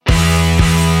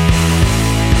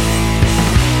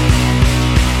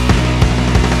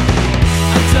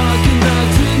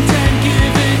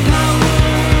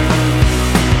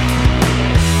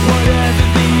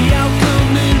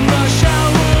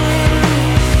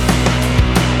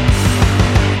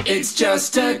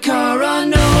just a car I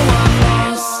know I'm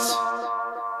lost.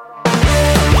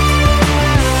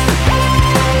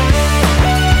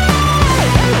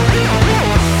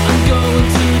 I'm going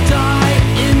to die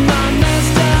in my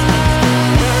Mazda,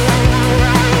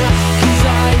 'cause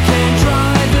I can't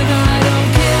drive and I don't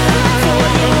care for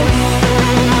you.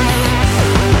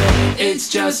 It's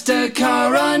just a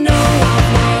car I know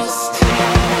I'm lost.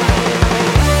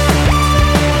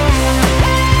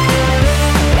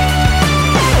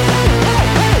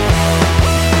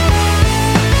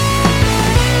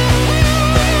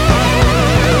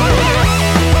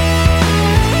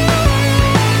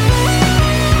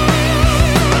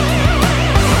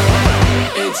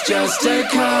 Just a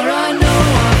car I know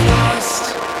I've lost.